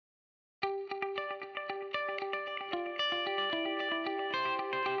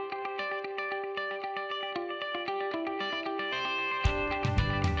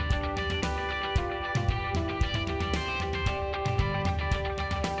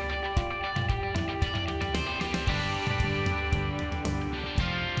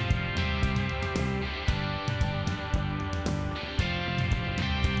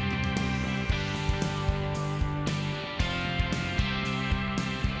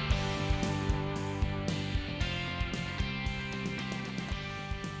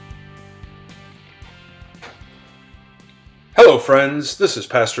Hello, friends. This is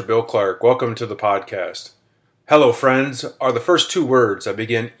Pastor Bill Clark. Welcome to the podcast. Hello, friends are the first two words I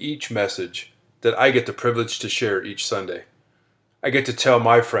begin each message that I get the privilege to share each Sunday. I get to tell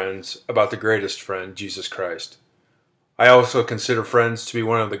my friends about the greatest friend, Jesus Christ. I also consider friends to be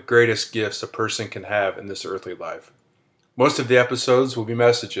one of the greatest gifts a person can have in this earthly life. Most of the episodes will be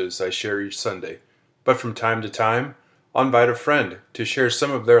messages I share each Sunday, but from time to time, I'll invite a friend to share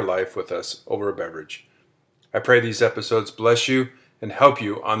some of their life with us over a beverage. I pray these episodes bless you and help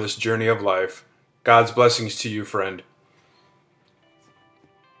you on this journey of life. God's blessings to you, friend.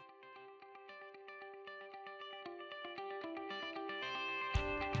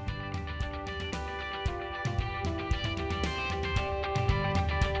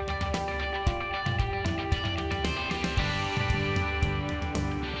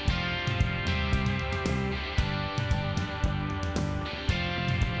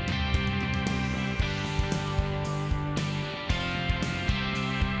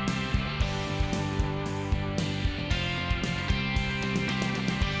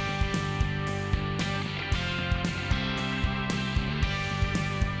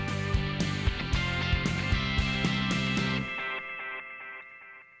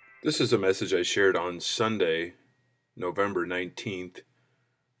 This is a message I shared on Sunday, November 19th,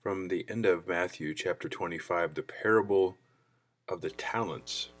 from the end of Matthew chapter 25, the parable of the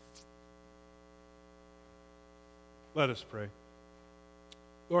talents. Let us pray.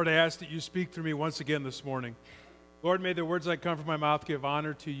 Lord, I ask that you speak through me once again this morning. Lord, may the words that come from my mouth give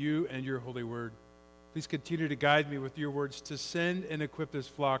honor to you and your holy word. Please continue to guide me with your words to send and equip this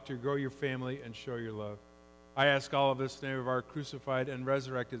flock to grow your family and show your love. I ask all of this in the name of our crucified and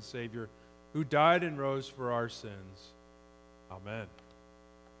resurrected Savior, who died and rose for our sins. Amen.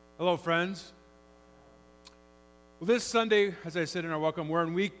 Hello, friends. Well, this Sunday, as I said in our welcome, we're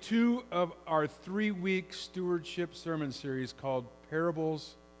in week 2 of our 3-week stewardship sermon series called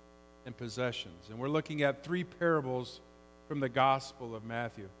Parables and Possessions. And we're looking at 3 parables from the Gospel of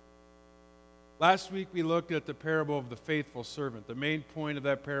Matthew. Last week, we looked at the parable of the faithful servant. The main point of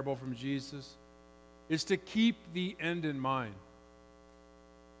that parable from Jesus is to keep the end in mind.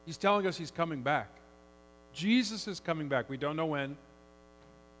 He's telling us he's coming back. Jesus is coming back. We don't know when,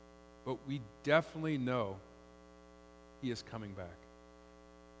 but we definitely know he is coming back.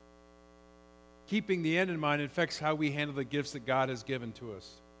 Keeping the end in mind affects how we handle the gifts that God has given to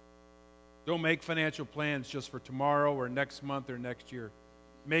us. Don't make financial plans just for tomorrow or next month or next year.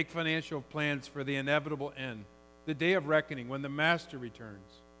 Make financial plans for the inevitable end, the day of reckoning, when the Master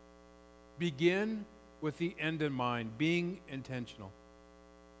returns. Begin with the end in mind, being intentional.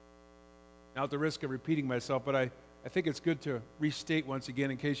 Now, at the risk of repeating myself, but I think it's good to restate once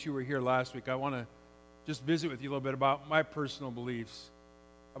again, in case you were here last week, I want to just visit with you a little bit about my personal beliefs,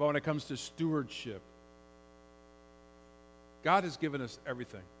 about when it comes to stewardship. God has given us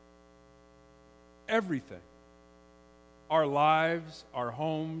everything. Everything. Our lives, our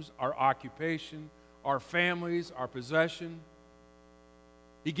homes, our occupation, our families, our possession.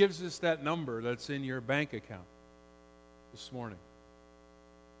 He gives us that number that's in your bank account this morning.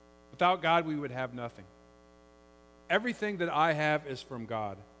 Without God, we would have nothing. Everything that I have is from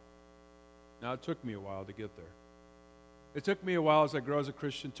God. Now, it took me a while to get there. It took me a while as I grow as a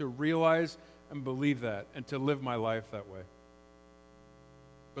Christian to realize and believe that and to live my life that way.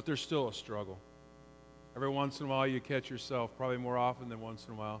 But there's still a struggle. Every once in a while you catch yourself, probably more often than once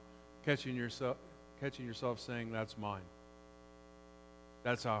in a while, catching yourself saying, that's mine.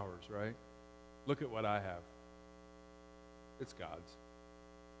 That's ours, right? Look at what I have. It's God's.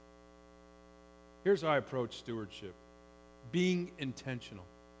 Here's how I approach stewardship. Being intentional.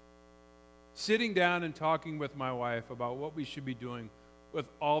 Sitting down and talking with my wife about what we should be doing with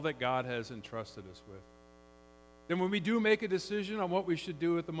all that God has entrusted us with. Then when we do make a decision on what we should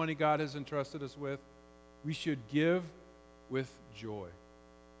do with the money God has entrusted us with, we should give with joy.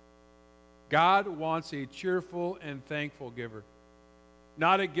 God wants a cheerful and thankful giver.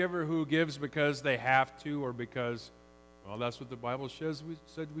 Not a giver who gives because they have to or because, well, that's what the Bible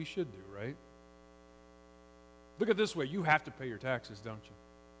said we should do, right? Look at it this way. You have to pay your taxes, don't you?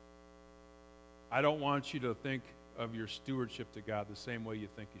 I don't want you to think of your stewardship to God the same way you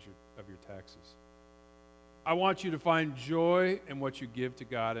think of your taxes. I want you to find joy in what you give to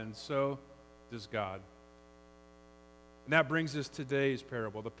God, and so does God. And that brings us to today's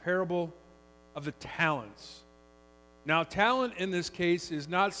parable, the parable of the talents. Now, talent in this case is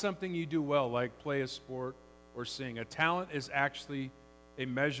not something you do well, like play a sport or sing. A talent is actually a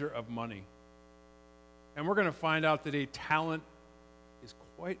measure of money. And we're going to find out that a talent is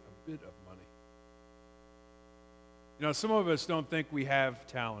quite a bit of money. You know, some of us don't think we have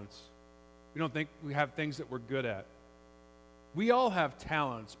talents. We don't think we have things that we're good at. We all have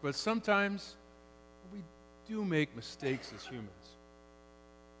talents, but sometimes we do make mistakes as humans.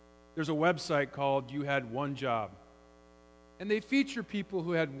 There's a website called You Had One Job, and they feature people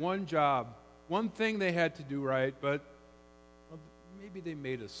who had one job, one thing they had to do right, but maybe they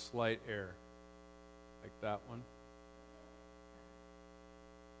made a slight error, like that one,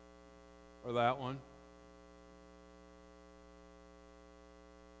 or that one.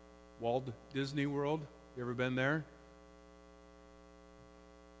 Walt Disney World, you ever been there?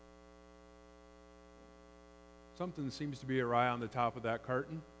 Something seems to be awry on the top of that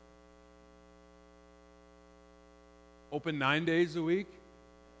carton. Open 9 days a week.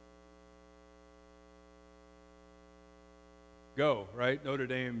 Go, right? Notre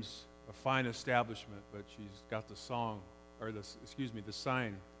Dame's a fine establishment, but she's got the sign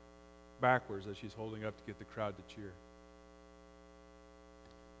backwards that she's holding up to get the crowd to cheer.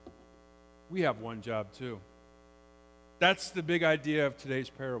 We have one job too. That's the big idea of today's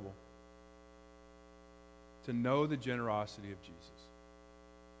parable. To know the generosity of Jesus.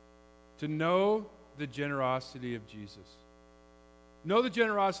 To know the generosity of Jesus. Know the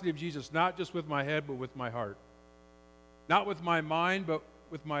generosity of Jesus, not just with my head, but with my heart. Not with my mind, but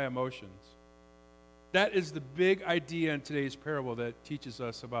with my emotions. That is the big idea in today's parable that teaches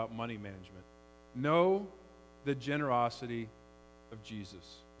us about money management. Know the generosity of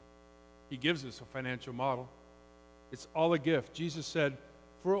Jesus. He gives us a financial model. It's all a gift. Jesus said,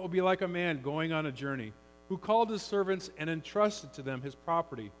 "For it will be like a man going on a journey, who called his servants and entrusted to them his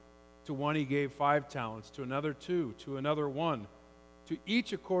property. To one he gave 5 talents, to another 2, to another 1, to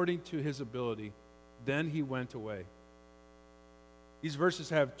each according to his ability. Then he went away." These verses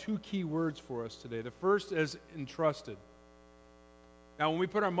have 2 key words for us today. The first is entrusted. Now, when we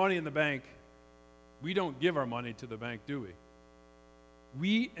put our money in the bank, we don't give our money to the bank, do we?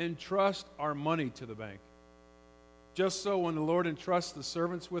 We entrust our money to the bank. Just so when the Lord entrusts the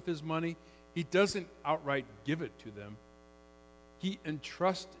servants with his money, he doesn't outright give it to them. He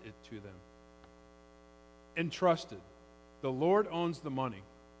entrusts it to them. Entrusted. The Lord owns the money.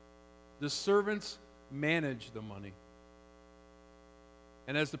 The servants manage the money.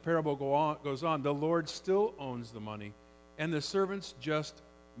 And as the parable goes on, the Lord still owns the money, and the servants just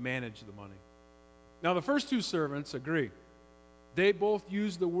manage the money. Now, the first 2 servants agree. They both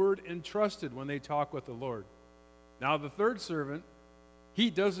use the word entrusted when they talk with the Lord. Now, the third servant, he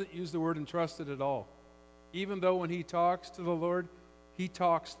doesn't use the word entrusted at all. Even though when he talks to the Lord, he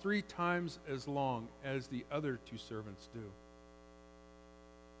talks 3 times as long as the other 2 servants do.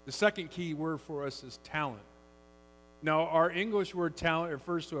 The second key word for us is talent. Now, our English word talent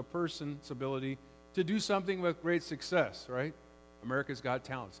refers to a person's ability to do something with great success, right? America's Got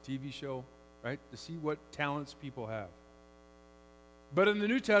Talents, TV show, right? To see what talents people have. But in the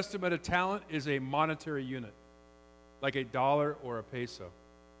New Testament, a talent is a monetary unit, like a dollar or a peso.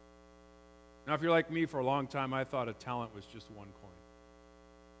 Now, if you're like me, for a long time, I thought a talent was just 1 coin.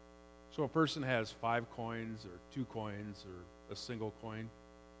 So a person has 5 coins or 2 coins or a single coin.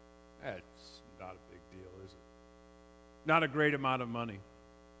 That's not a big deal, is it? Not a great amount of money.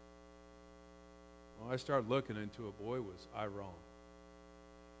 Well, I started looking into it. Boy, was I wrong.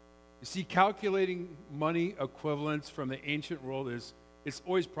 You see, calculating money equivalents from the ancient world it's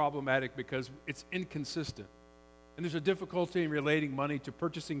always problematic because it's inconsistent. And there's a difficulty in relating money to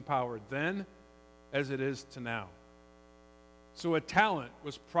purchasing power then as it is to now. So a talent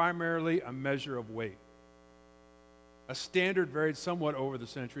was primarily a measure of weight. A standard varied somewhat over the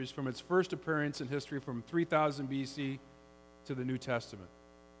centuries from its first appearance in history from 3000 BC to the New Testament.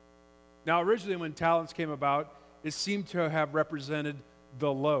 Now, originally when talents came about, it seemed to have represented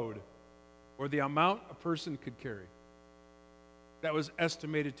the load, or the amount a person could carry. That was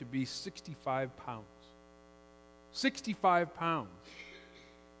estimated to be 65 pounds. 65 pounds.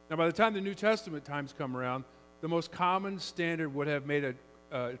 Now, by the time the New Testament times come around, the most common standard would have made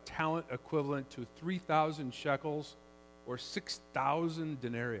a talent equivalent to 3,000 shekels or 6,000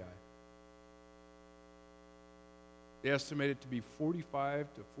 denarii. They estimated it to be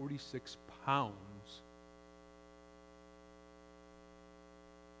 45 to 46 pounds.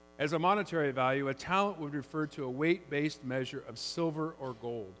 As a monetary value, a talent would refer to a weight-based measure of silver or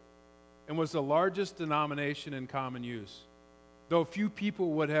gold and was the largest denomination in common use, though few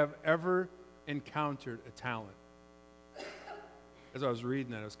people would have ever encountered a talent. As I was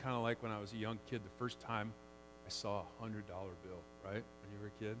reading that, it was kind of like when I was a young kid, the first time I saw a $100 bill, right, when you were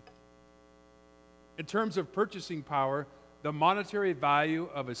a kid. In terms of purchasing power, the monetary value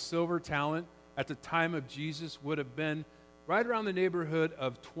of a silver talent at the time of Jesus would have been right around the neighborhood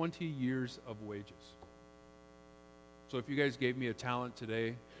of 20 years of wages. So if you guys gave me a talent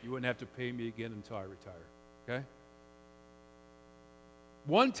today, you wouldn't have to pay me again until I retire, okay?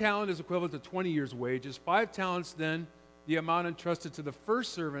 1 talent is equivalent to 20 years' wages. 5 talents, then, the amount entrusted to the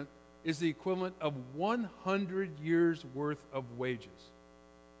first servant, is the equivalent of 100 years' worth of wages.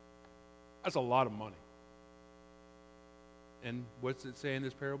 That's a lot of money. And what's it say in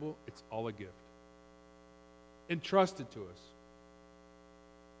this parable? It's all a gift. Entrusted to us.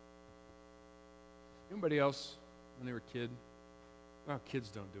 Anybody else, when they were a kid? Well, kids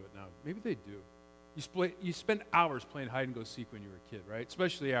don't do it now. Maybe they do. You spend hours playing hide and go seek when you were a kid, right?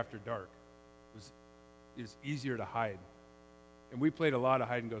 Especially after dark. It was easier to hide. And we played a lot of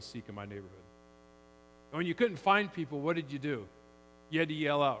hide and go seek in my neighborhood. And when you couldn't find people, what did you do? You had to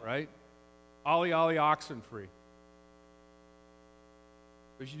yell out, right? Ollie, ollie, oxen free.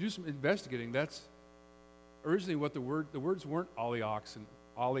 But if you do some investigating, that's originally what the words weren't ollie, oxen,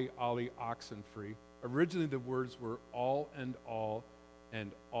 ollie, oxen free. Originally the words were all and all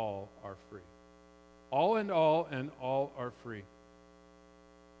are free. All and all are free.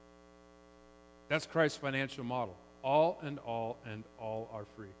 That's Christ's financial model. All and all are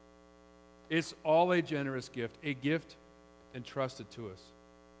free. It's all a generous gift, a gift entrusted to us.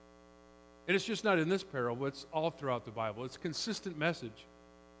 And it's just not in this parable, it's all throughout the Bible. It's a consistent message.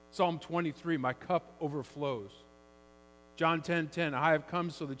 Psalm 23, my cup overflows. John 10:10, I have come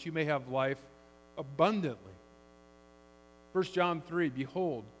so that you may have life abundantly. 1 John 3,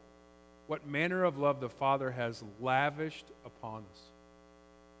 behold, what manner of love the Father has lavished upon us.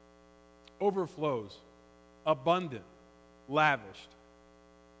 Overflows, abundant, lavished.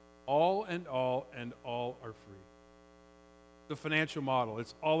 All and all are free. The financial model,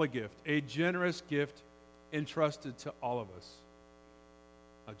 it's all a gift, a generous gift entrusted to all of us.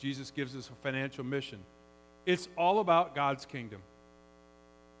 Now, Jesus gives us a financial mission. It's all about God's kingdom.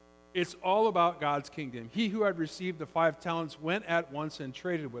 It's all about God's kingdom. He who had received the 5 talents went at once and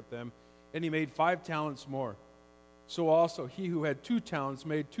traded with them, and he made 5 talents more. So also he who had 2 talents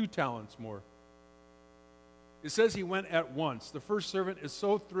made 2 talents more. It says he went at once. The first servant is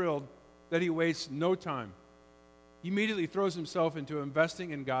so thrilled that he wastes no time. He immediately throws himself into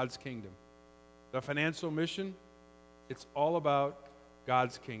investing in God's kingdom. The financial mission, it's all about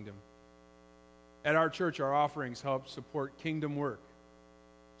God's kingdom. At our church, our offerings help support kingdom work.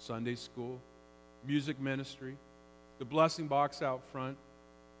 Sunday school, music ministry, the blessing box out front,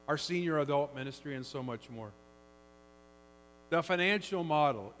 our senior adult ministry, and so much more. The financial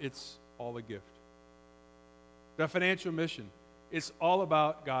model, it's all a gift. The financial mission, it's all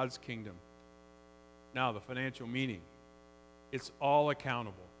about God's kingdom. Now, the financial meaning, it's all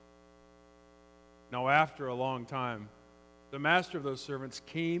accountable. Now, after a long time, the master of those servants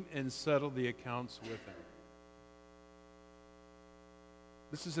came and settled the accounts with them.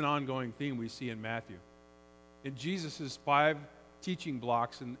 This is an ongoing theme we see in Matthew. In Jesus' 5 teaching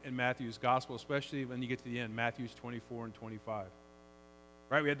blocks in Matthew's gospel, especially when you get to the end, Matthew's 24 and 25.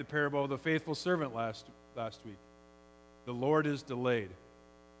 Right, we had the parable of the faithful servant last week. The Lord is delayed.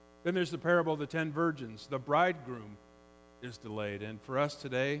 Then there's the parable of the 10 virgins. The bridegroom is delayed. And for us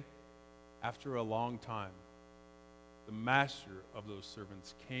today, after a long time, the master of those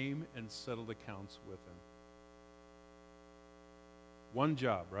servants came and settled accounts with him. One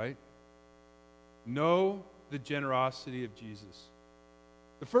job, right? Know the generosity of Jesus.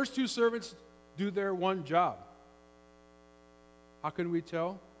 The first 2 servants do their one job. How can we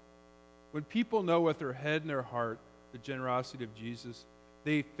tell? When people know with their head and their heart the generosity of Jesus,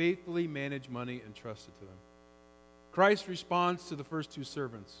 they faithfully manage money entrusted to them. Christ responds to the first 2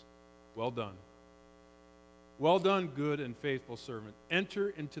 servants, well done. Well done, good and faithful servant. Enter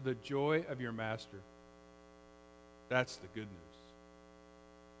into the joy of your master. That's the good news.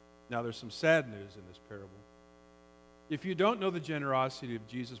 Now, there's some sad news in this parable. If you don't know the generosity of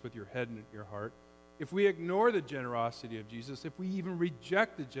Jesus with your head and your heart, if we ignore the generosity of Jesus, if we even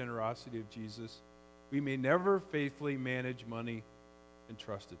reject the generosity of Jesus, we may never faithfully manage money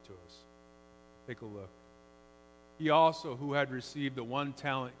entrusted to us. Take a look. He also, who had received the 1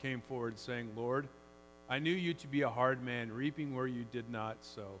 talent, came forward saying, Lord, I knew you to be a hard man, reaping where you did not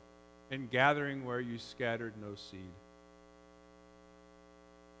sow, and gathering where you scattered no seed.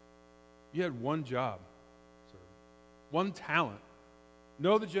 You had one job, sir, 1 talent.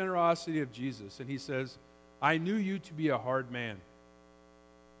 Know the generosity of Jesus. And he says, I knew you to be a hard man.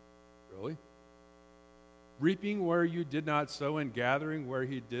 Really? Reaping where you did not sow and gathering where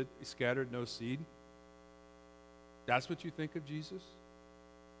he scattered no seed? That's what you think of Jesus?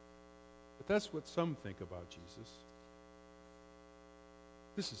 But that's what some think about Jesus.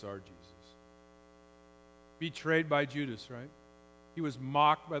 This is our Jesus. Betrayed by Judas, right? He was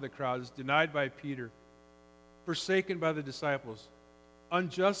mocked by the crowds, denied by Peter, forsaken by the disciples,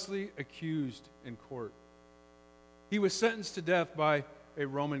 unjustly accused in court. He was sentenced to death by a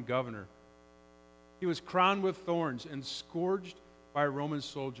Roman governor. He was crowned with thorns and scourged by Roman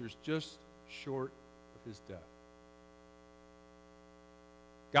soldiers just short of his death.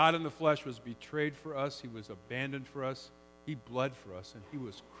 God in the flesh was betrayed for us. He was abandoned for us. He bled for us, and he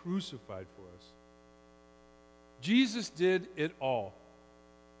was crucified for us. Jesus did it all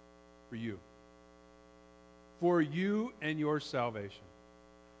for you and your salvation.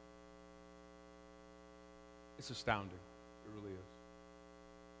 It's astounding. It really is.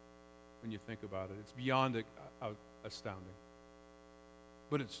 When you think about it, it's beyond astounding.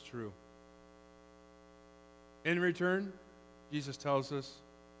 But it's true. In return, Jesus tells us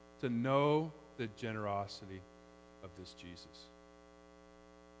to know the generosity of this Jesus.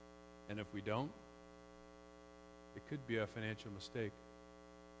 And if we don't, it could be a financial mistake.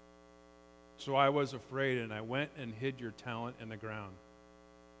 So I was afraid, and I went and hid your talent in the ground.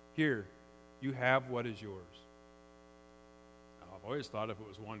 Here, you have what is yours. Now, I've always thought if it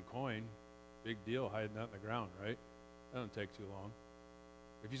was one coin, big deal hiding that in the ground, right? That doesn't take too long.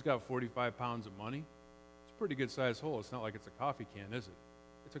 If he's got 45 pounds of money, it's a pretty good sized hole. It's not like it's a coffee can, is it?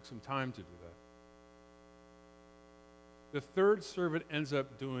 It took some time to do that. The third servant ends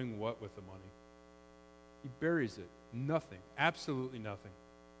up doing what with the money? He buries it. Nothing. Absolutely nothing.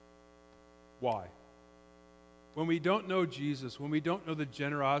 Why? When we don't know Jesus, when we don't know the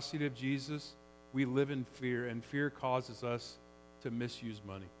generosity of Jesus, we live in fear, and fear causes us to misuse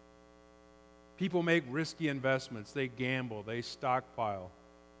money. People make risky investments. They gamble. They stockpile.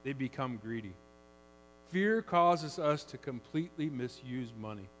 They become greedy. Fear causes us to completely misuse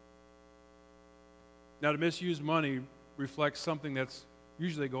money. Now, to misuse money reflects something that's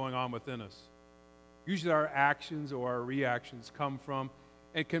usually going on within us. Usually our actions or our reactions come from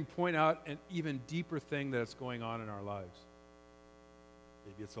and can point out an even deeper thing that's going on in our lives.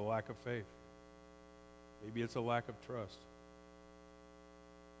 Maybe it's a lack of faith. Maybe it's a lack of trust.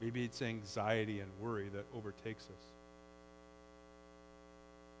 Maybe it's anxiety and worry that overtakes us.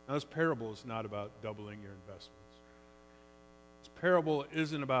 Now, this parable is not about doubling your investments. This parable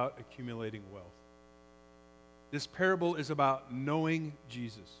isn't about accumulating wealth. This parable is about knowing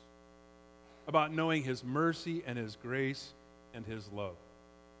Jesus, about knowing his mercy and his grace and his love.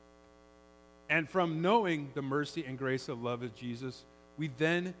 And from knowing the mercy and grace and love of Jesus, we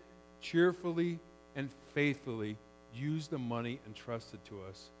then cheerfully and faithfully use the money entrusted to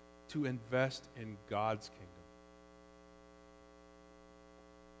us to invest in God's kingdom.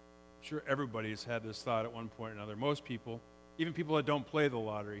 I'm sure everybody has had this thought at one point or another. Most people, even people that don't play the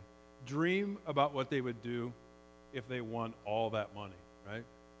lottery, dream about what they would do if they won all that money, right?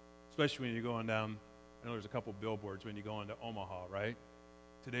 Especially when you're going down, I know there's a couple billboards when you go into Omaha, right?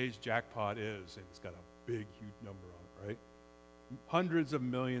 Today's jackpot is, and it's got a big, huge number on it, right? Hundreds of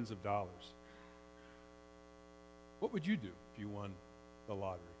millions of dollars. What would you do if you won the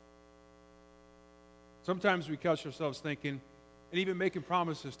lottery? Sometimes we catch ourselves thinking, and even making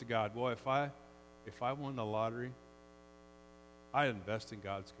promises to God, well, if I won the lottery, I'd invest in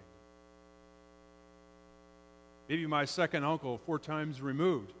God's kingdom. Maybe my second uncle, 4 times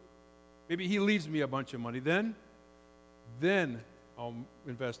removed, maybe he leaves me a bunch of money. Then I'll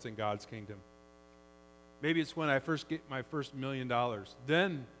invest in God's kingdom. Maybe it's when I first get my first $1 million.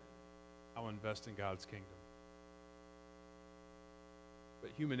 Then I'll invest in God's kingdom.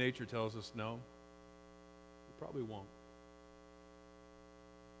 But human nature tells us no, we probably won't.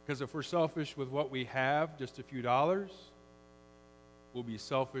 Because if we're selfish with what we have, just a few dollars, we'll be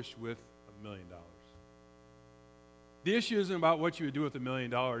selfish with $1 million. The issue isn't about what you would do with $1 million.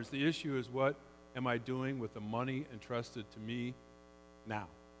 The issue is, what am I doing with the money entrusted to me now?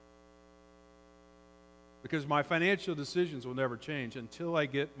 Because my financial decisions will never change until I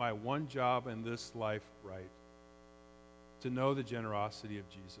get my one job in this life right, to know the generosity of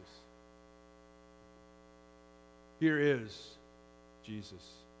Jesus. Here is Jesus,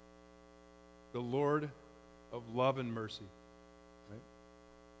 the Lord of love and mercy, right?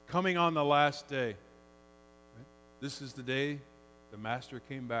 Coming on the last day. Right? This is the day the master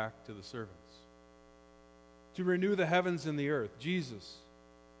came back to the servants to renew the heavens and the earth. Jesus,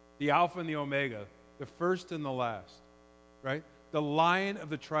 the Alpha and the Omega, the first and the last, right? The Lion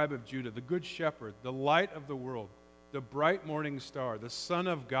of the tribe of Judah, the Good Shepherd, the light of the world, the bright morning star, the Son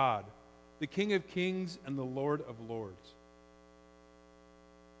of God, the King of kings and the Lord of lords.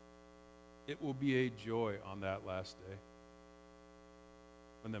 It will be a joy on that last day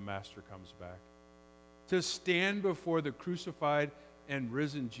when the Master comes back, to stand before the crucified and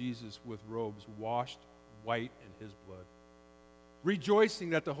risen Jesus with robes washed white in his blood,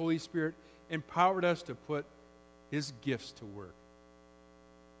 rejoicing that the Holy Spirit empowered us to put his gifts to work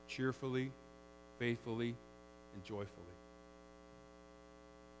cheerfully, faithfully, and joyfully.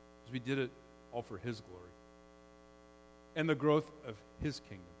 because we did it all for His glory and the growth of His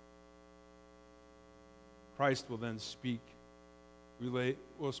kingdom. Christ will then speak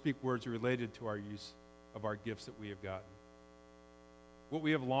words related to our use of our gifts that we have gotten. What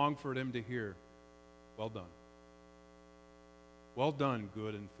we have longed for Him to hear, well done. Well done,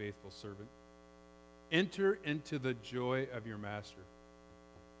 good and faithful servant. Enter into the joy of your master.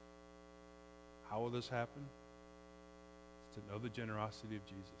 How will this happen? It's to know the generosity of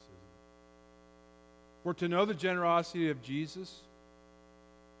Jesus, isn't it? For to know the generosity of Jesus,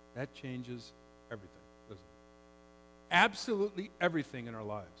 that changes everything, doesn't it? Absolutely everything in our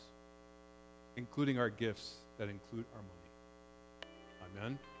lives, including our gifts that include our money.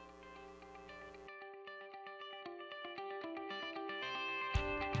 Amen.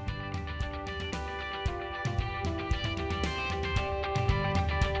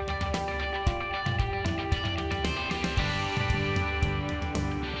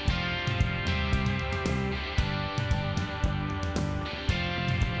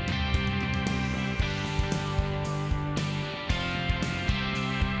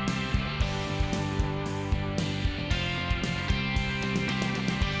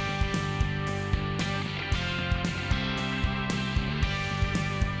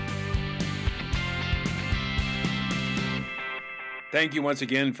 Thank you once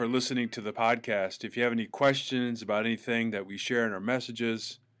again for listening to the podcast. If you have any questions about anything that we share in our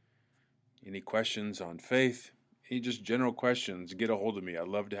messages, any questions on faith, any just general questions, get a hold of me. I'd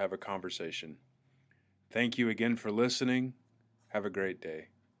love to have a conversation. Thank you again for listening. Have a great day.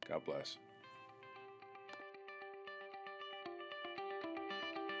 God bless.